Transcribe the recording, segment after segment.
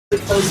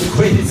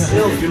Queen is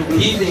still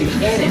heaving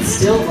and it's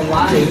still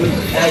alive.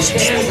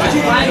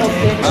 Final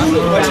pick.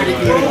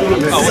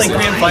 Oh, it's like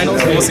grand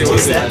finals. We'll see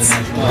what's that.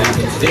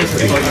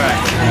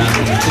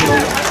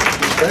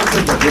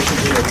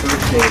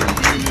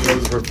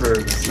 Those were for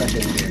the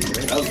second game,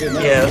 right?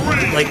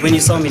 Yeah, like when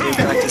you saw me do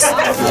practice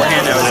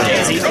beforehand, I was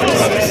daisy.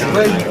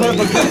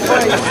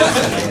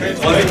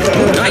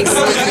 Nice.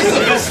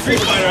 Best Street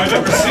Fighter I've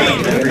ever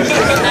seen.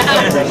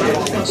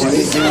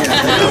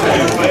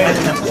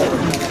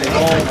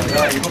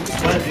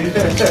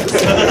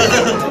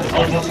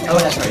 Oh,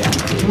 that's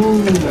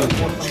right.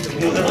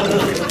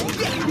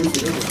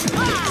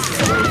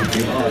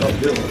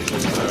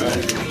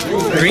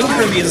 Green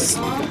Kirby is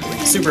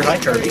super high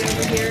Kirby.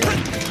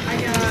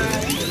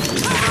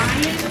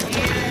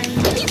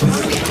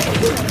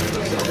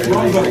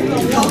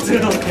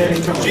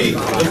 Gee,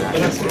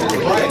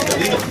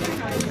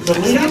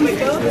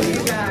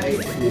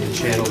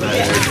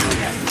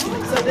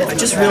 I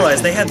just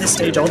realized they had this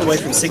stage all the way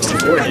from 64,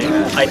 dude.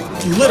 I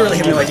literally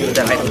have no idea what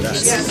that item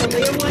does.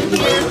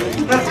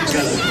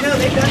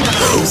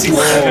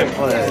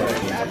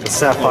 The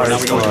Sapphire. now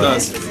we know what it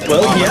does.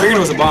 Well, I yeah. figured it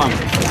was a bomb. Is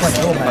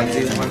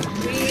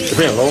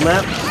it a low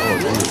map?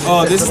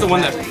 Oh, this is the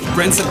one that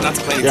Bren said not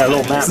to play. Yeah, a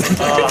little map.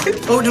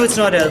 Oh no, it's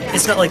not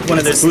like one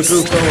of those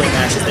scrolling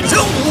matches.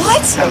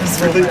 What?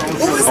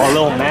 Oh, a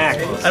little Mac. I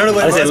don't know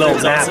what I it said was. little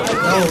but map. it's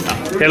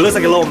awesome. It looks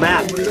like a little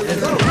map.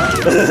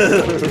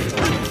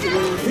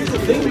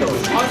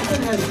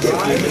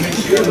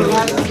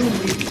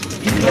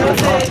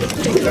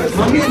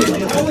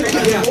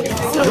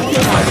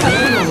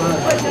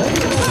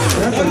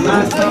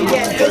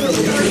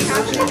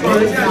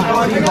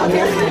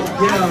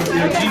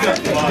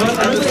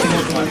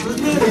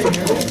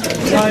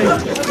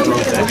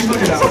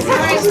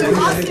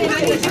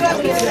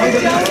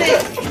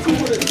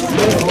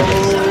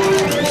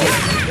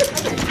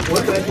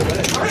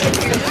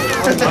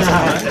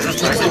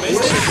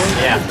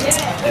 Yeah.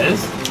 It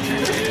is?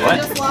 What?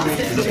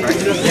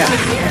 Yeah.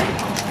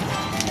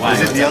 Why? Is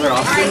it the other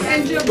option?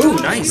 Ooh,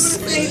 nice.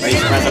 Are you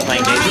surprised I'm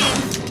playing Daisy?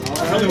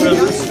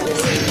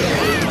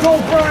 Go,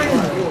 Brian!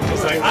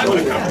 It's like, I would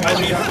have come. I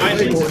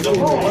think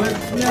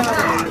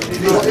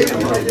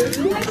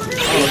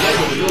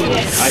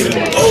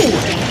Oh!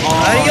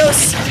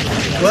 Adios!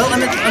 Well,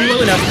 I'm low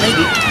enough,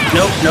 maybe.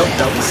 Nope.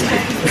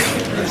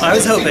 I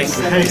was hoping.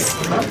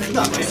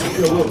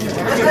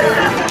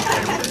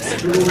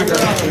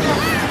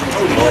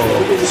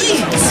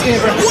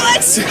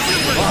 What?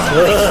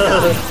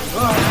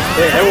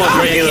 Yeah, everyone's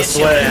breaking the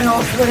sweat.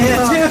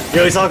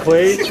 Yo, you saw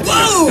Quaid?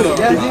 Whoa!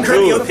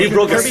 Dude, he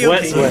broke a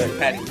sweat. I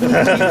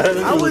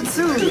would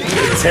too.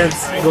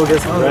 Tense. Go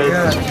get some bread. I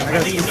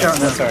gotta keep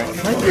counting that. Sorry.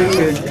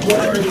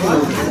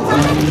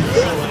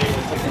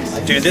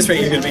 Dude, this rate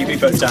you're gonna beat me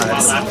both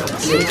times.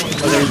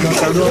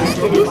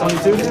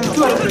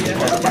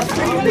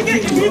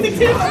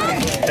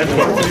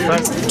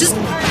 Just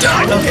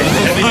die. Okay.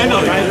 I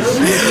know.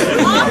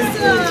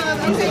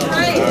 Awesome! Okay,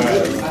 great.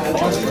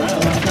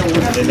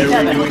 And they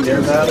were doing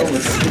their battle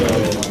with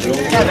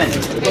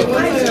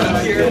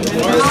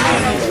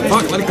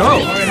Fuck, let it go.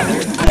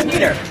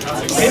 Peter.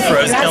 Hey,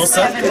 Froze,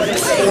 Elsa.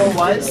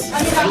 Was.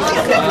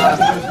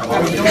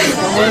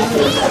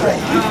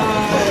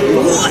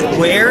 What?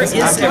 Where is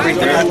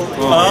everything?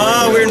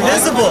 Oh, we're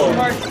invisible.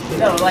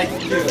 No, like 2,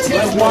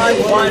 1, 1, 1.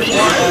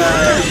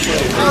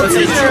 Let's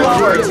say 2,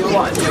 4, 2,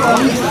 1. 2,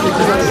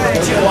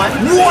 1.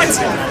 What?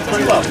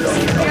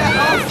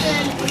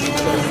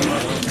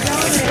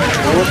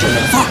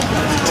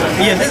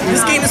 Yeah,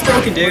 this game is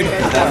broken, dude.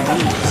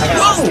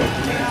 Whoa!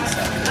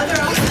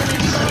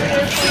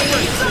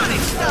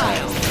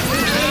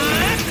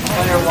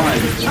 Player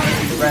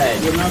 1. Red.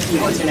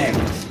 What's your name?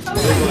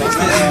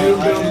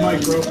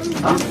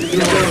 Huh?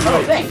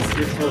 Oh, thanks.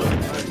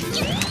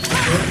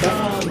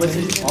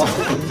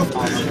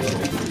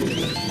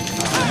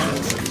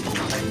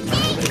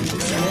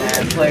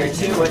 And player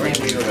 2, what name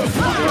do you go?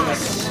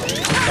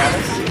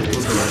 Travis?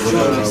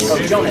 Oh,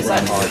 Jonas, I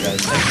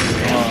apologize.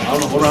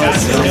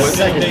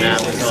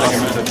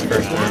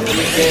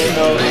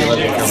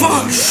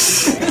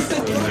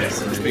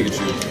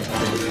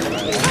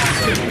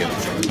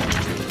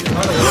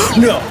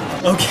 No.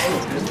 Okay.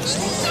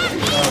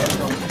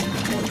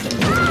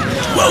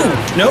 Whoa!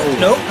 Nope.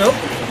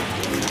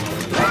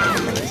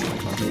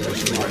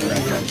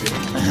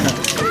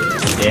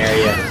 Dare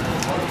ya.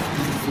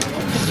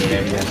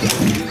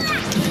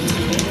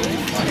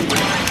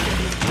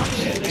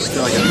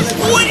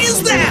 What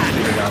is that?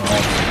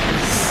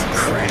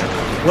 Crap.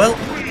 Well.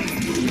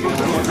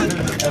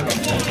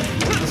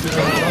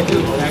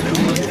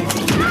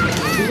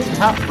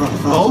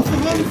 both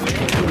of them?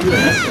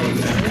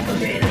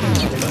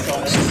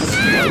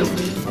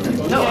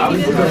 No, I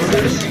was.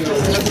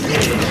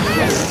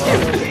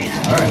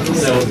 Alright,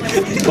 so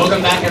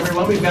welcome back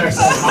everyone. We've got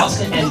ourselves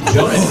Austin and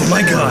Jonas. Oh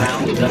my god.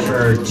 Round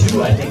number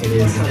 2, I think it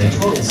is, in the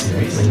total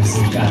series. And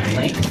so we've got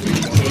Link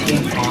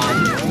taking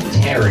on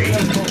Terry.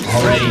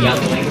 Already young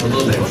Link with a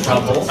little bit of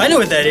trouble. I know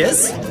what that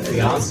is. To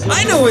be honest,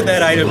 I know what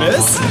that item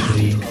is.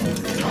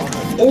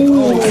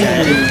 Oh,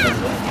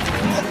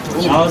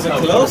 was a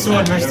close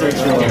one, Mr.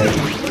 Joy.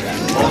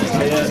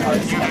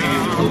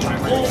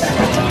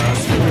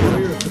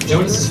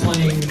 Jonas is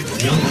playing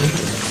Young Link.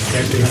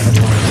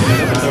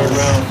 Third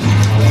round.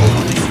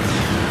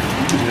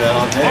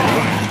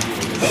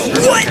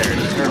 What?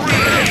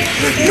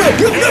 No!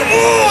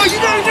 Oh, you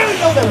gotta do it!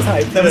 Oh, that was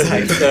hype. That was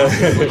hype.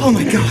 Oh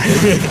my god.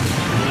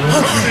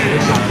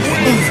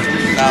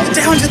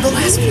 Down to the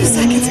last few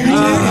seconds.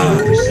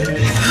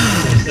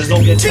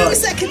 Don't get 2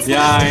 seconds.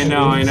 Yeah, I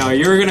know.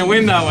 You were gonna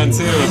win that one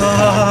too.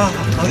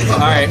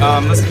 Alright,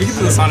 we can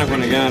do the Sonic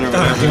one again or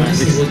whatever.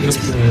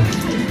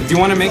 Do you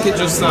want to make it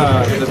just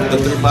the 3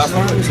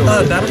 platforms?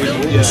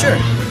 Battlefield? Yeah. Sure.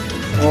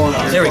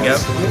 There we go.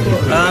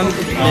 And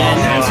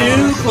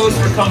too close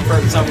for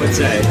comfort, some would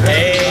say.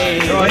 Hey,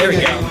 there we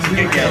go.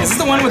 Is this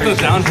the one with the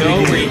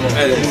downhill where you,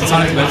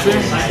 Sonic Adventure?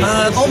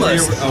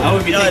 Almost. I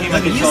would be thinking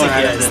like a controller.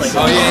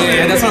 Oh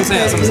yeah, that's what I'm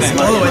saying.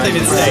 Oh, I think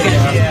it's like,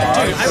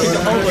 dude, I would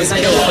almost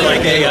kill for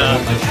like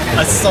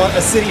a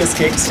City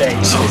Escape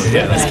stage.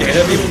 Yeah, that's good.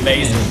 That'd be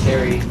amazing.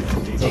 Terry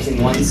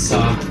taking one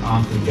stock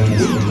off of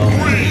Jonas for the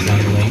moment. He's on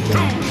the link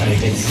and trying to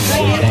get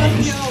some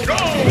revenge.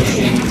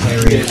 Pushing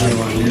Terry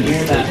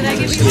near that.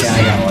 Yeah,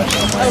 I got one.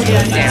 Oh,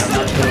 yeah, down.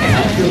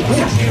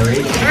 Terry.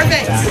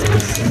 Perfect.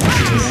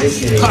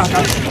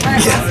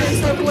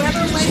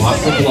 Swap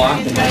the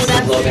block, the next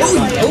blow gets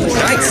on. Oh,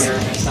 nice.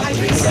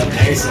 Reset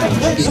there, so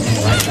he's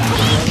right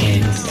back on in.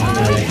 He's got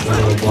that extra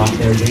little block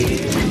there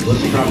waiting.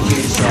 Looking for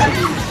opportunity to strike.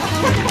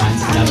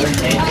 Finds another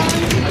hit.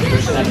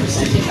 Push that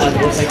percentage up. It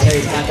looks like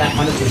Terry's got that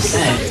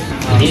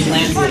 100%. He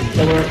lands the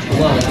killer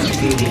blow. That would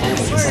be the end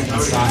of the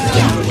second stock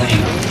down the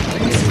lane.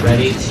 He's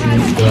ready to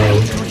go.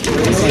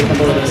 We'll see a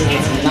couple of those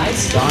hits.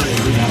 Nice dodge.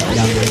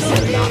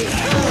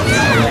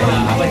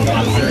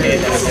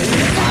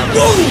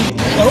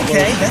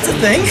 Okay, that's a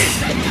thing.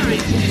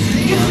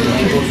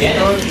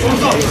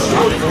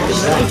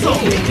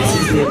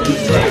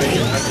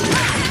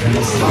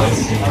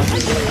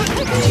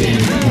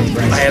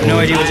 I have no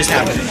idea what just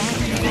happened.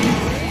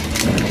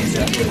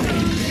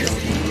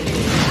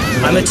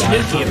 I'm a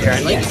Tanuki,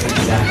 apparently.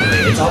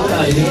 Exactly. It's all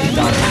about who can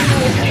dodge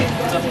your opponent.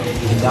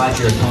 You can dodge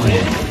your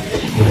opponent.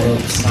 You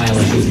look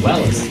stylish as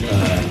well as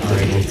are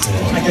able to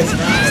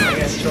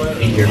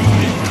beat your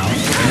opponent now.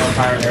 No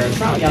fire arrows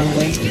from Young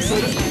Link.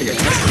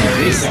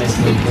 Terry tries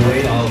to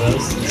avoid all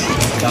those.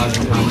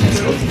 Dodging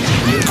contests will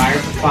continue. Fire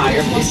for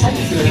fire. Takes it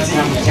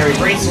out with Terry.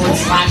 Great sword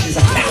slashes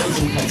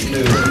 1,000 cuts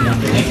through Young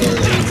Link.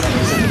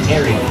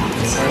 Terry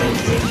started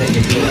to take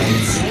a beat. And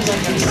it seems like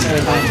he's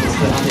started to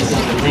put on this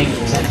Young Link.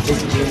 That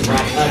just being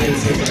wrapped up.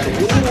 He's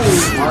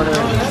harder.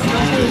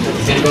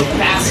 He's gonna go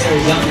faster.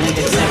 Young Link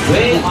is set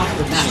way off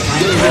the map.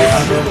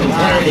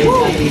 They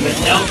will be, but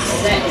no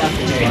set up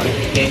to Terry.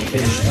 Can't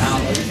finish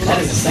round. That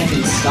is the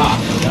second stop.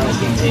 That was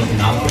being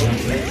taken off.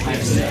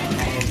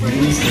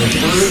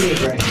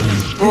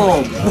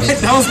 Oh,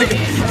 that was like a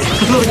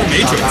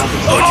Matrix.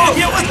 Oh,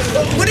 yeah,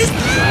 what is...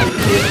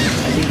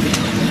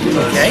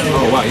 Okay. Oh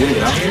wow, you didn't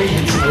get out.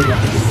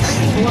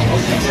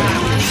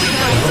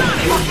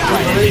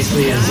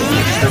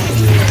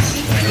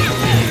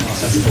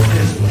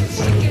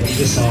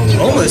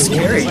 Almost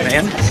scary,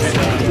 man.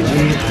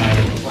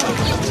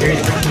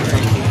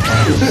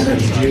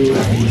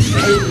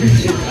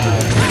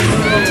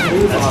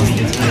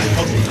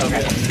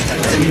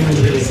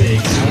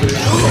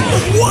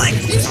 What?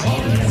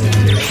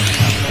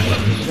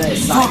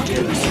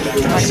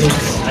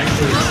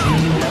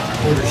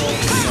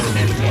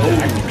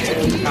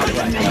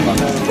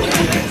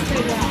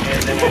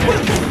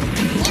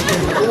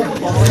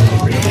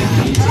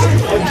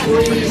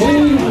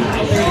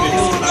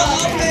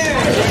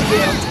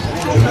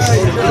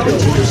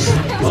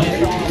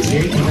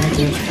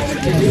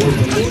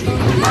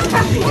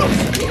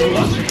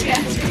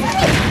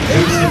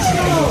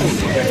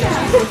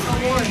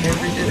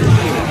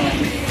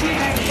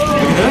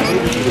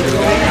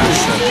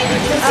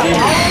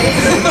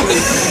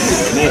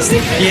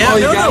 Yeah, oh,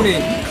 you got me.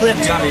 Clipped.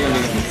 You got me.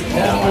 No,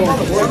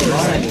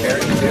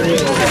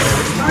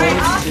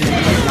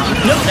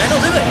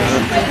 that'll do it.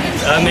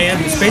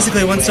 Man, it's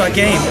basically a one-shot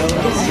game.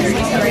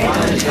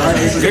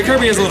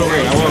 Kirby is a little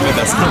weird. I won't admit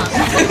that's not.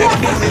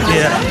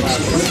 Yeah.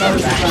 I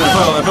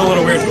feel a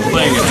little weird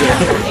playing it too.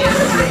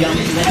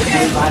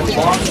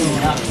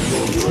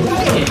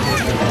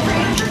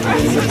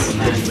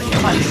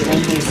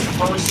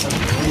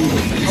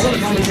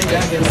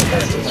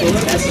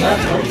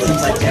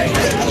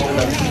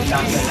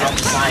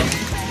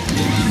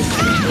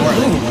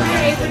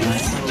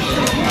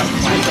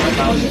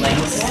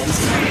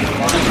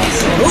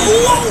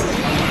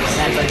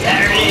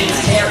 There it is,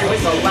 Terry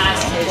with the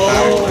last hit.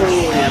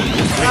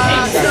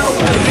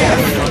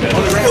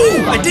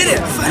 Ooh, I did it!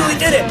 I finally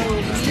did it!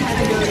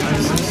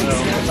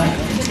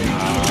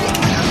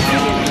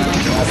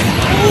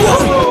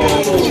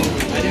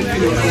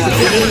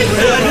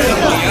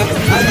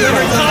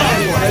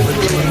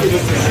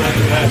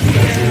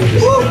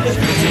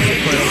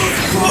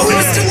 Oh, it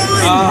was still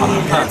on!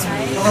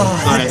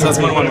 Alright, so that's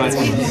 1-1 last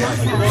one.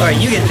 Alright,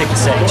 you get to pick the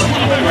stage.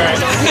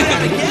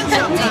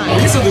 We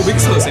can still do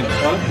the same thing.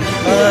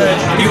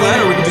 You that,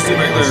 or we can just do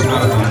regular.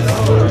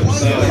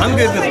 I'm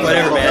good with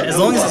whatever, man. As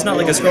long as it's not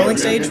like a scrolling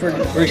stage, we're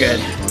good.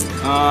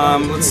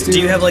 Let's do. Do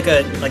you have like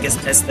a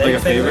aesthetic like a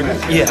favorite?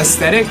 Yeah.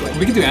 Aesthetic?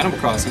 We could do Animal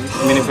Crossing.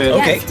 I mean, if it.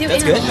 Okay,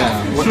 that's good.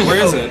 Yeah.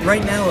 Where is it?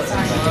 Right now.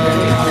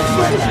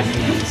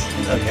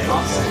 Okay.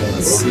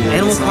 Let's see.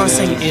 Animal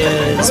Crossing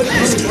is.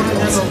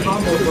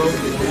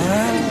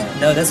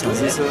 No, that's not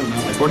it.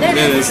 There it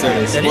is.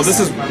 Well, this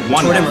is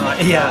one.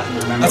 Yeah.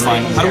 That's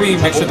fine. How do we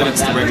make sure that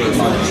it's the regular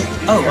one?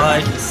 Oh,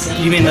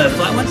 you mean the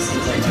flat one?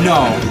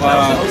 No.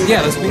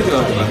 Yeah, we can do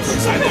that.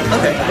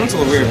 Okay. That looks a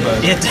little weird, but.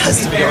 It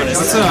does, to be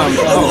honest. Let's,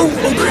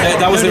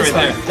 that was it right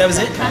there. That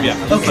was it? Yeah.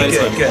 Okay,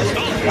 good.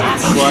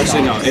 Well,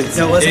 actually, no. It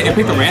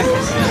picked a random.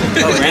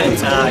 Random.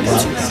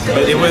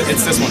 But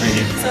it's this one right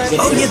here.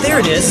 Oh, yeah,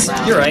 there it is.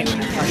 You're right.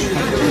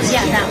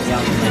 Yeah, that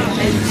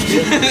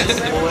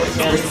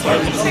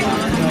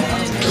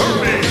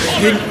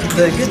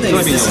The good thing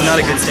is this is not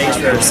a good stage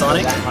for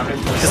Sonic,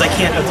 because I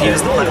can't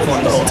abuse the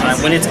platform the whole time.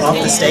 When it's off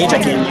the stage, I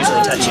can't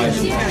usually touch you.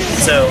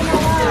 So,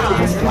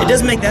 it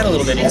does make that a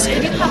little bit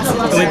easier.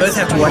 And we both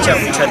have to watch out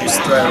for each other's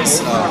throws.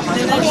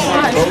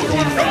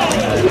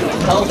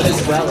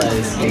 As well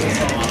as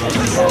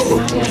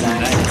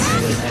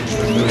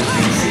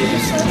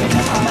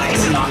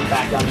nice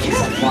knockback on the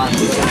inside flying.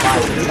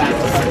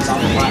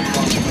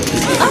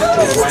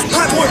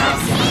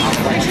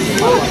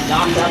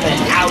 Knocked up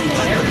and out.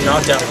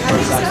 Knocked out.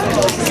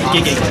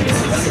 Gigging.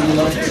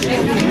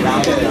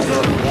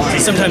 See,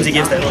 sometimes he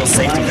gives that little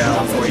safety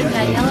valve for you.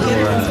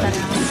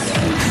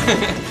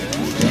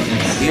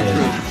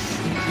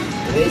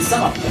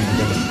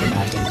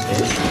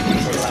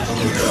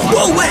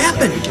 Whoa, what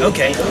happened?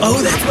 Okay.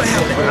 Oh, that's what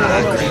happened.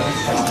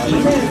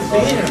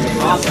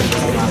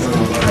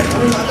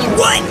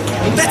 What?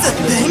 That's a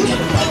thing?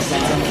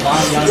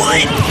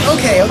 What?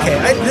 Okay.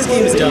 This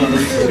game is dumb.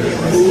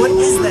 What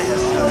is that?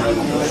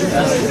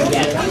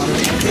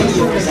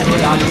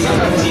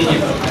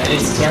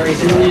 It's scary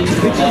to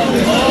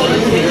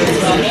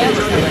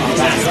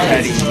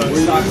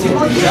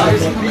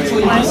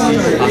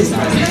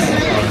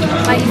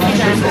Why do you say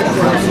that?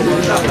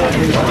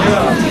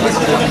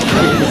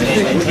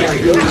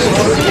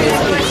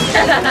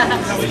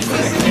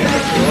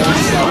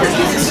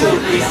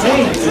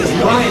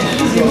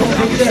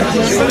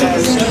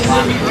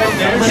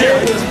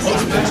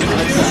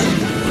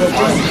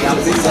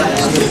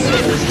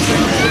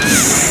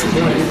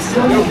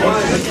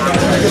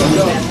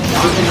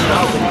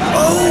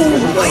 Oh,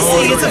 I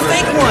see. It's a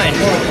fake one.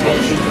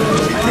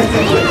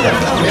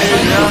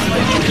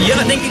 Yeah,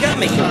 I think you got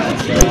me.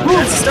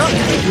 That's stuck.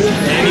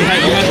 And you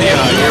had your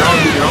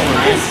own one,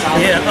 right?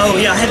 Yeah. Oh,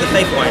 yeah. I had the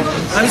fake one.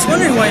 I was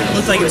wondering why it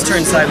looked like it was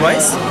turned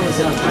sideways.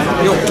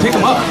 Yo, pick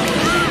him up.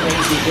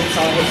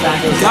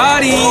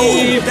 Got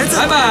him. That's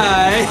bye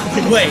bye.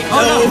 Wait.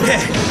 Oh, okay.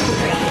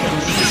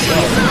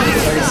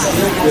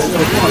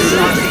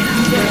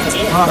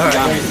 Oh,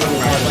 got me.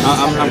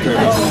 I'm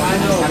Kirby.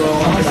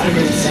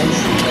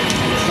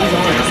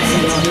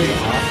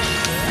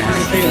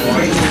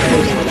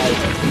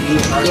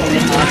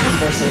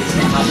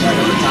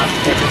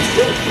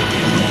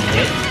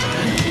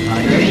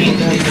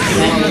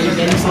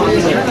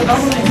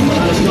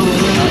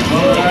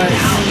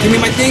 Give me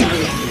my thing.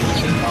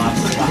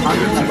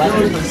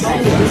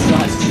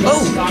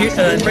 Oh,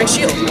 here, break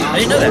shield. I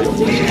didn't know that.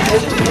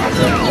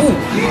 Ooh.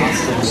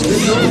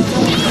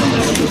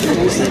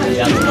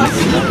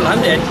 I'm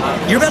dead.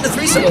 You're about to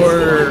threesome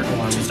or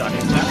two stock. You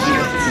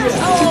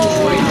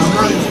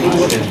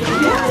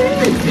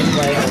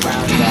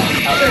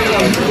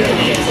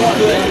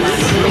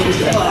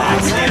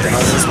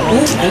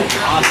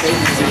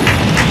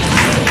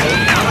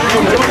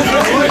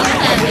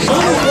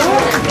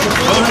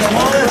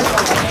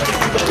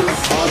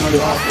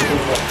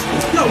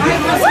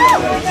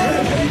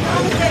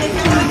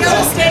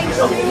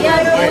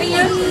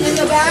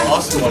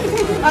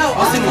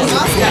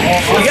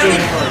got me.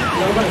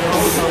 Oh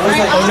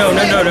no.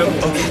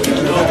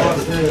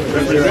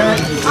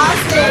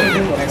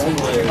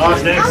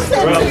 Austin, so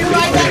you're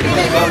right back in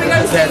it. We're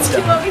going to That's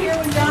two over here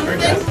with Jonathan.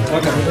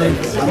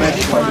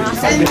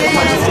 And then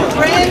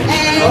Bren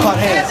and we're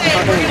going to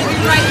be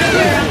right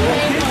here.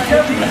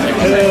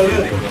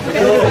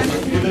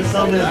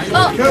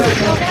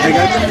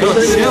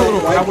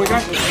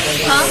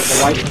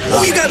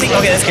 Oh, you got me.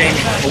 Okay, that's game.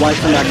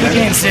 Good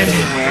game, Sid. I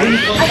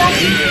got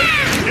you.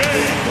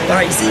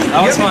 Alright, you see?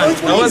 That was fun.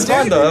 That was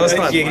fun, though. That was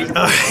fun.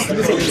 Oh,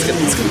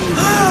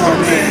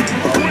 man.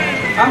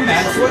 I'm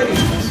mad sweaty.